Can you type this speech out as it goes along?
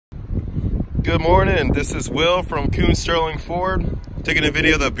Good morning, this is Will from Coon Sterling Ford, taking a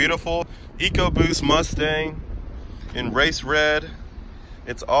video of the beautiful Ecoboost Mustang in race red.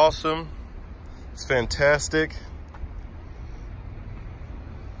 It's awesome, it's fantastic.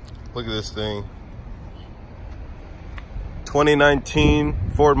 Look at this thing.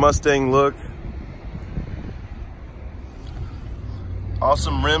 2019 Ford Mustang look.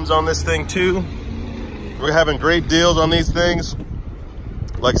 Awesome rims on this thing too. We're having great deals on these things.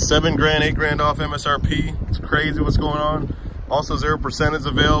 Like $7 grand, $8 grand off MSRP. It's crazy what's going on. Also 0% is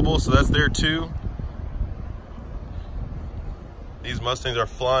available, so that's there too. These Mustangs are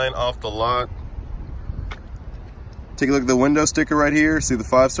flying off the lot. Take a look at the window sticker right here. See the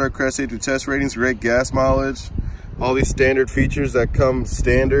 5-star crash safety test ratings, great gas mileage, all these standard features that come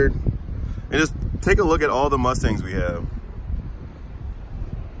standard. And just take a look at all the Mustangs we have.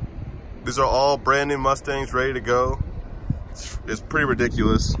 These are all brand new Mustangs ready to go. It's pretty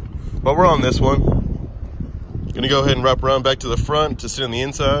ridiculous, but we're on this one. Gonna go ahead and wrap around back to the front to sit on the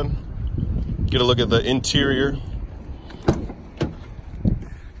inside, get a look at the interior.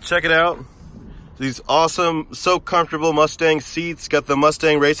 Check it out. These awesome, so comfortable Mustang seats. Got the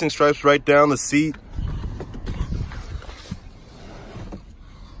Mustang racing stripes right down the seat.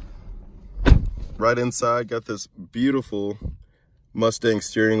 Right inside, got this beautiful Mustang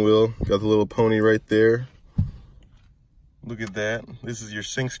steering wheel. Got the little pony right there. Look at that. This is your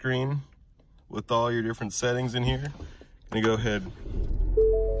sync screen with all your different settings in here. Gonna go ahead,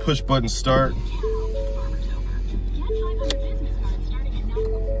 push button start.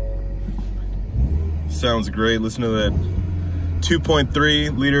 Sounds great. Listen to that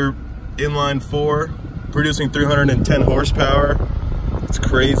 2.3 liter inline 4 producing 310 horsepower. It's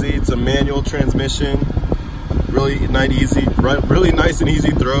crazy. It's a manual transmission. Really nice and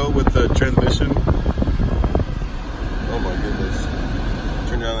easy throw with the transmission. Oh my goodness.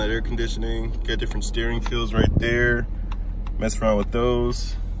 Turn down that air conditioning. Got different steering feels right there. Mess around with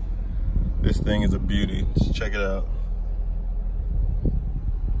those. This thing is a beauty. Just check it out.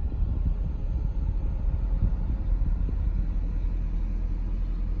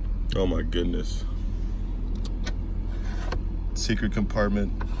 Oh my goodness. Secret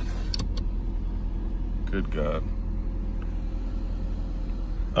compartment. Good God.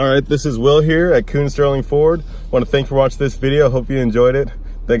 All right, this is Will here at Coon Sterling Ford. I want to thank you for watching this video. I hope you enjoyed it.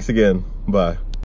 Thanks again. Bye.